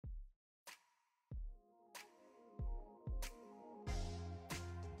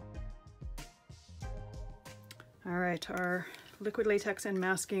All right, our liquid latex and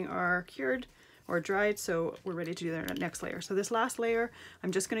masking are cured or dried, so we're ready to do the next layer. So this last layer,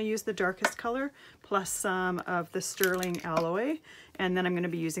 I'm just going to use the darkest color plus some of the sterling alloy, and then I'm going to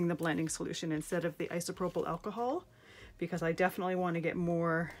be using the blending solution instead of the isopropyl alcohol, because I definitely want to get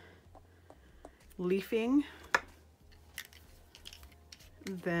more leafing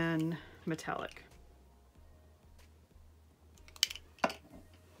than metallic.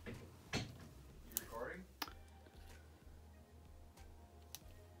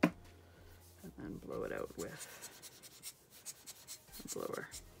 And blow it out with a blower.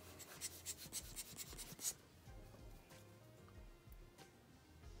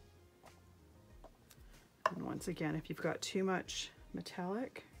 And once again, if you've got too much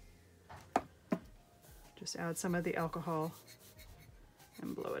metallic, just add some of the alcohol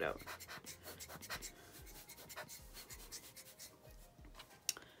and blow it out.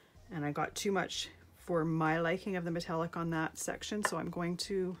 And I got too much for my liking of the metallic on that section, so I'm going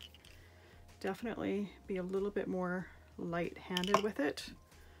to definitely be a little bit more light-handed with it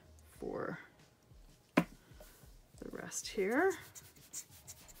for the rest here.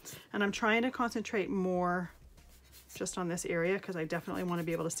 And I'm trying to concentrate more just on this area because I definitely want to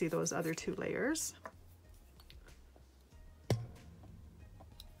be able to see those other two layers.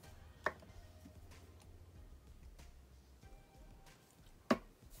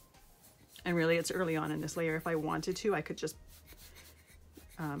 And really, it's early on in this layer. If I wanted to, I could just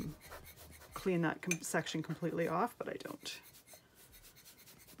clean that section completely off, but I don't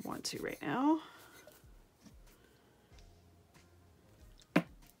want to right now.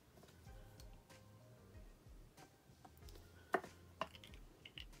 That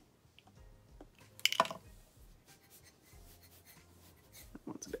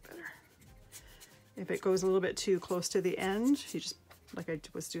one's a bit better. If it goes a little bit too close to the end, you just, like I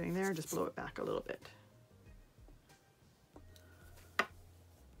was doing there, just blow it back a little bit.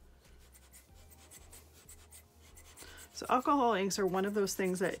 So alcohol inks are one of those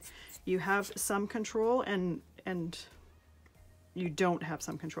things that you have some control and you don't have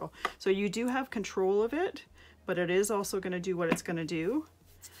some control. So you do have control of it, but it is also going to do what it's going to do.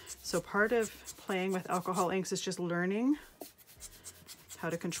 So part of playing with alcohol inks is just learning how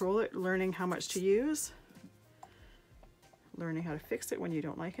to control it, learning how much to use, learning how to fix it when you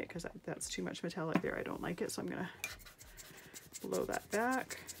don't like it, because that's too much metallic there. I don't like it, so I'm going to blow that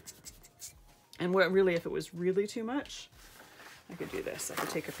back. And what really, if it was really too much, I could do this. I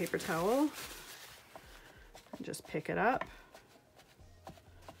could take a paper towel and just pick it up.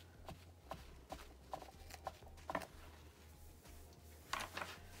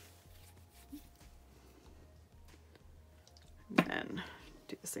 And then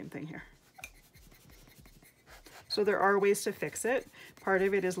do the same thing here. So there are ways to fix it. Part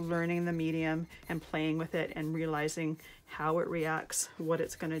of it is learning the medium and playing with it and realizing how it reacts, what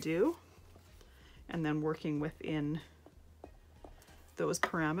it's going to do, and then working within those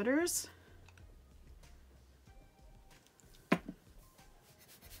parameters.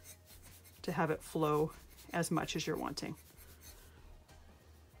 To have it flow as much as you're wanting.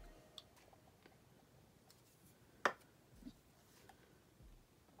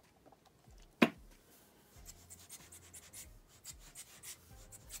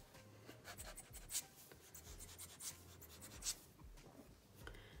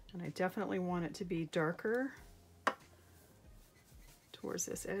 And I definitely want it to be darker towards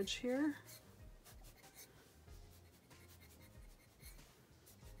this edge here.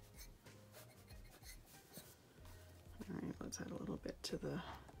 All right, let's add a little bit to the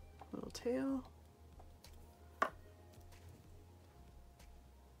little tail.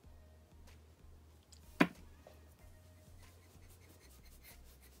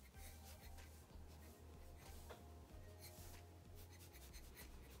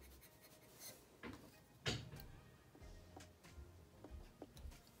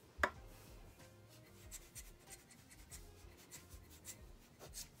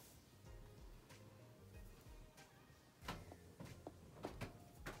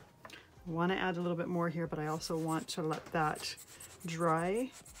 I want to add a little bit more here, but I also want to let that dry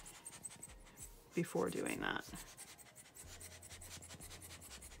before doing that,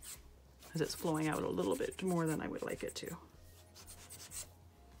 because it's flowing out a little bit more than I would like it to.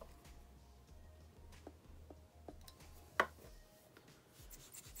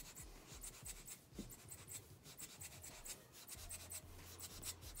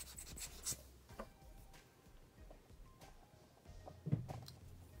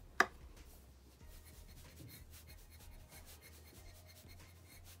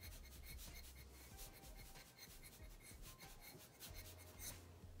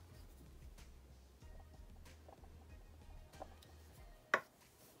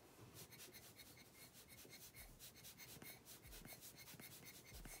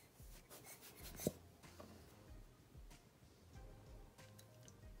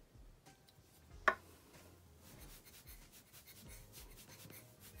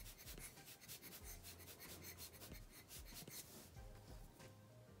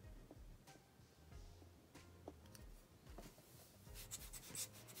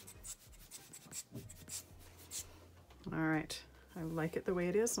 like it the way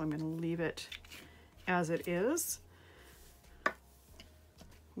it is, so I'm going to leave it as it is.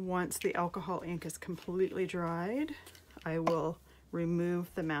 Once the alcohol ink is completely dried, I will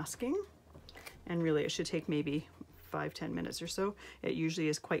remove the masking, and really it should take maybe 5-10 minutes or so. It usually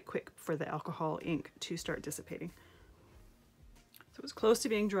is quite quick for the alcohol ink to start dissipating. So it's close to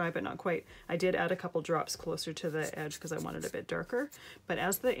being dry, but not quite. I did add a couple drops closer to the edge because I wanted it a bit darker. But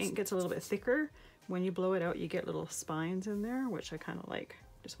as the ink gets a little bit thicker, when you blow it out, you get little spines in there, which I kind of like.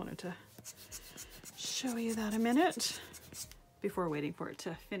 Just wanted to show you that a minute before waiting for it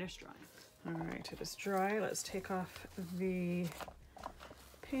to finish drying. All right, it is dry. Let's take off the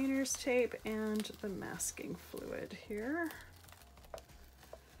painter's tape and the masking fluid here.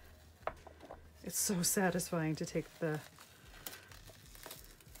 It's so satisfying to take the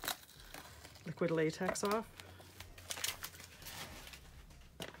liquid latex off.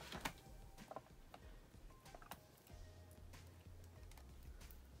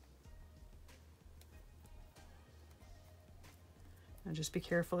 And just be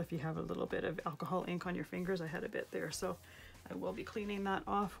careful if you have a little bit of alcohol ink on your fingers. I had a bit there, so I will be cleaning that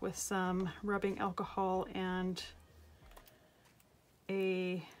off with some rubbing alcohol and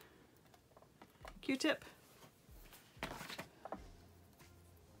a Q-tip.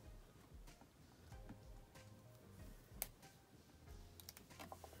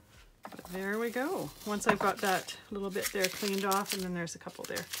 But there we go. Once I've got that little bit there cleaned off, and then there's a couple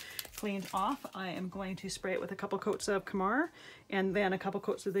there cleaned off, I am going to spray it with a couple coats of Kamar and then a couple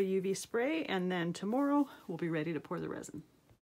coats of the UV spray, and then tomorrow we'll be ready to pour the resin.